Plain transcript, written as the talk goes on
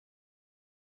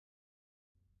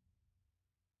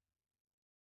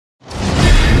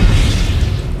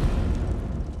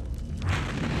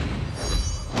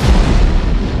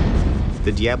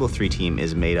The Diablo 3 team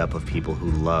is made up of people who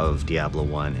love Diablo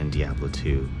 1 and Diablo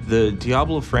 2. The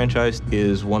Diablo franchise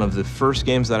is one of the first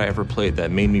games that I ever played that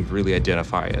made me really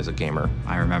identify as a gamer.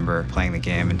 I remember playing the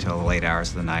game until the late hours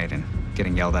of the night and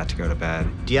getting yelled at to go to bed.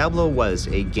 Diablo was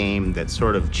a game that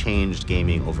sort of changed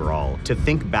gaming overall. To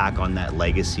think back on that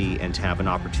legacy and to have an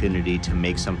opportunity to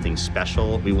make something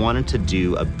special, we wanted to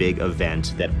do a big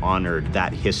event that honored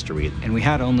that history. And we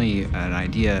had only an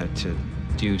idea to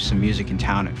do some music in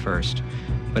town at first,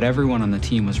 but everyone on the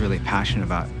team was really passionate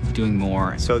about doing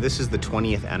more. So this is the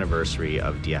 20th anniversary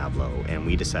of Diablo, and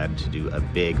we decided to do a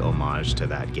big homage to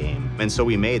that game. And so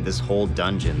we made this whole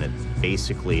dungeon that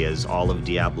basically is all of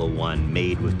Diablo 1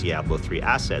 made with Diablo 3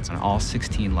 assets. On all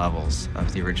 16 levels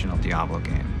of the original Diablo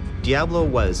game. Diablo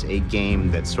was a game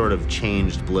that sort of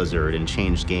changed Blizzard and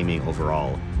changed gaming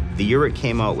overall. The year it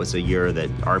came out was a year that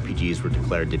RPGs were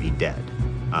declared to be dead.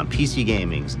 PC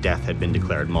gaming's death had been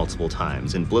declared multiple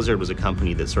times, and Blizzard was a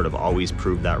company that sort of always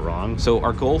proved that wrong. So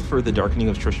our goal for the Darkening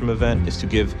of Tristram event is to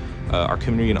give our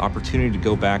community an opportunity to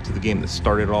go back to the game that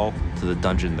started it all, to the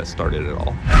dungeon that started it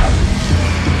all.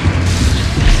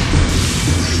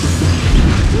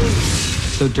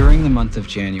 So during the month of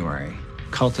January,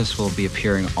 cultists will be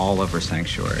appearing all over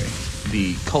Sanctuary.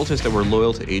 The cultists that were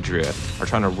loyal to Adria are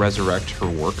trying to resurrect her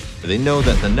work. They know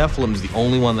that the Nephilim is the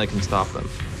only one that can stop them.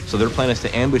 So their plan is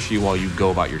to ambush you while you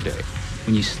go about your day.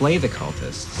 When you slay the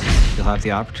cultists, you'll have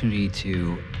the opportunity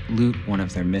to loot one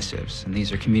of their missives. And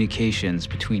these are communications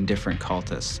between different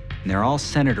cultists. And they're all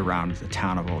centered around the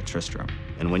town of Old Tristram.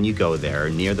 And when you go there,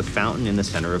 near the fountain in the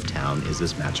center of town is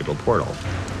this magical portal.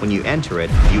 When you enter it,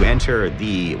 you enter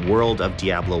the world of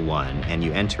Diablo 1, and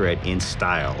you enter it in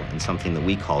style, in something that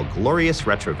we call glorious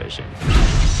retrovision.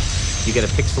 You get a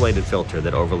pixelated filter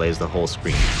that overlays the whole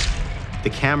screen. The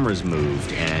camera's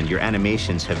moved, and your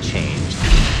animations have changed.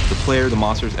 The player, the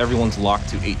monsters, everyone's locked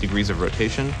to 8 degrees of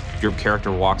rotation. Your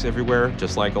character walks everywhere,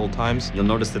 just like old times. You'll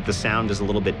notice that the sound is a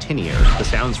little bit tinnier. The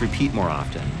sounds repeat more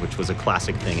often, which was a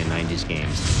classic thing in 90s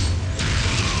games.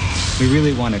 We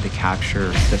really wanted to capture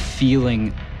the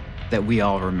feeling that we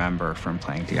all remember from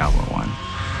playing Diablo 1.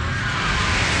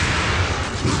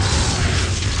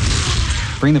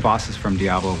 Bring the bosses from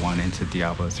Diablo 1 into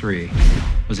Diablo 3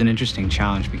 was an interesting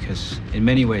challenge because in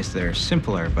many ways they're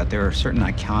simpler, but there are certain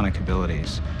iconic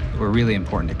abilities that were really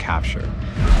important to capture.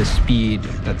 The speed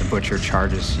that the Butcher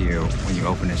charges you when you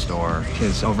open his door,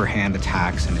 his overhand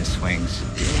attacks and his swings.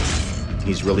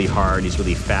 He's really hard, he's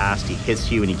really fast, he hits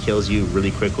you and he kills you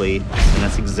really quickly. And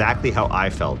that's exactly how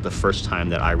I felt the first time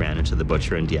that I ran into the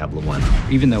Butcher in Diablo 1.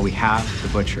 Even though we have the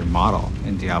Butcher model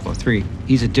in Diablo 3,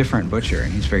 he's a different Butcher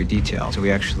and he's very detailed. So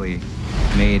we actually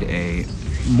made a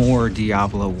more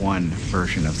Diablo 1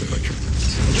 version of the Butcher.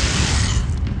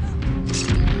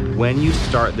 When you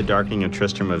start the Darkening of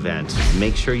Tristram event,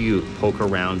 make sure you poke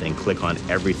around and click on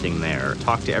everything there.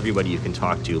 Talk to everybody you can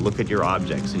talk to, look at your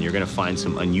objects, and you're gonna find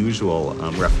some unusual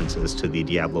references to the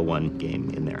Diablo 1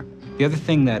 game in there. The other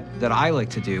thing that I like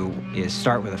to do is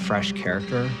start with a fresh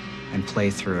character and play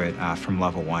through it from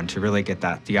level 1 to really get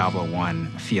that Diablo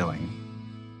 1 feeling.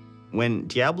 When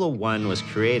Diablo 1 was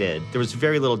created, there was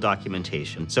very little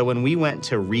documentation. So when we went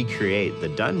to recreate the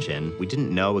dungeon, we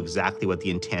didn't know exactly what the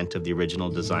intent of the original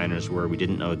designers were. We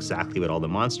didn't know exactly what all the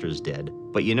monsters did.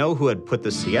 But you know who had put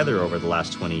this together over the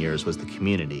last 20 years was the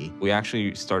community. We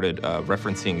actually started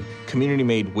referencing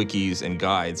community-made wikis and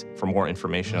guides for more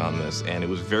information on this, and it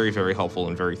was very, very helpful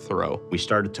and very thorough. We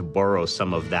started to borrow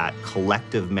some of that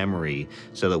collective memory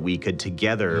so that we could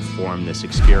together form this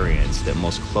experience that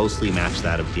most closely matched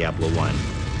that of Diablo 1.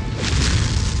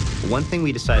 One thing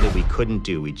we decided we couldn't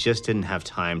do, we just didn't have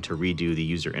time to redo the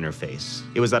user interface.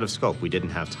 It was out of scope, we didn't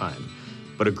have time.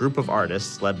 But a group of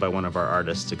artists, led by one of our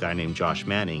artists, a guy named Josh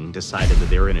Manning, decided that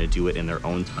they were gonna do it in their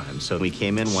own time. So we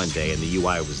came in one day and the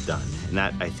UI was done. And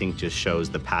that, I think, just shows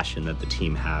the passion that the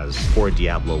team has for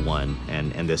Diablo 1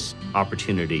 and this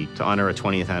opportunity to honor a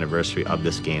 20th anniversary of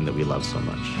this game that we love so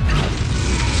much.